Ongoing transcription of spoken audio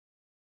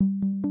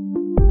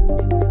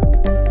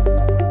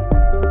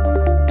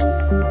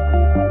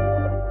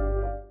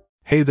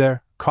Hey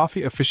there,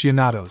 coffee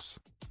aficionados!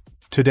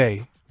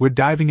 Today, we're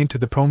diving into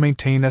the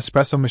ProMaintain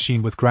Espresso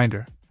machine with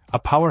grinder, a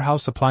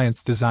powerhouse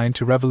appliance designed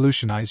to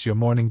revolutionize your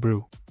morning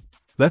brew.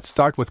 Let's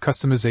start with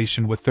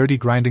customization. With 30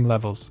 grinding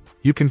levels,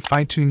 you can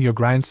fine-tune your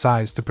grind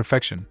size to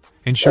perfection,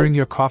 ensuring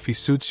your coffee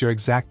suits your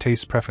exact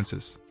taste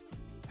preferences.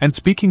 And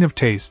speaking of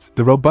taste,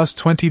 the robust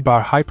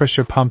 20-bar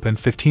high-pressure pump and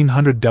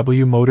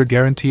 1500W motor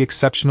guarantee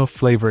exceptional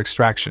flavor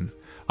extraction,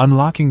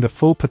 unlocking the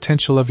full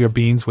potential of your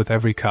beans with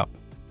every cup.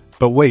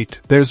 But wait,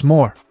 there's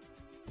more!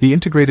 The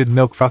integrated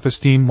milk frother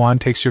steam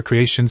wand takes your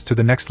creations to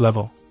the next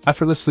level,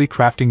 effortlessly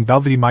crafting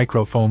velvety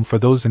microfoam for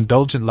those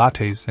indulgent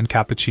lattes and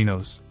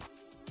cappuccinos.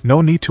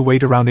 No need to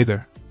wait around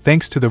either.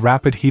 Thanks to the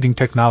rapid heating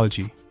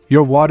technology,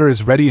 your water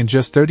is ready in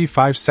just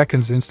 35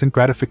 seconds. Instant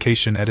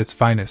gratification at its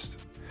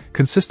finest.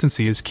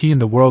 Consistency is key in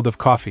the world of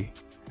coffee,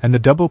 and the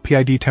double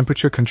PID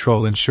temperature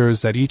control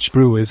ensures that each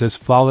brew is as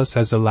flawless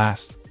as the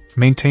last,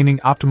 maintaining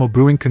optimal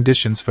brewing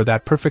conditions for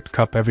that perfect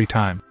cup every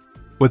time.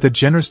 With a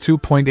generous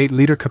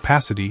 2.8-liter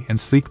capacity and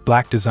sleek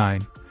black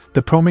design,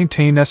 the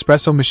ProMaintain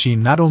Espresso machine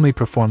not only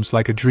performs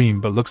like a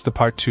dream but looks the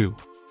part too.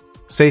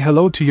 Say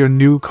hello to your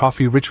new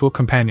coffee ritual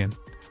companion,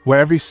 where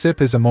every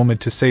sip is a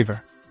moment to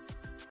savor.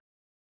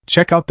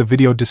 Check out the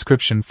video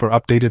description for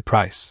updated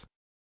price.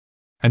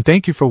 And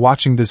thank you for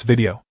watching this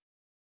video.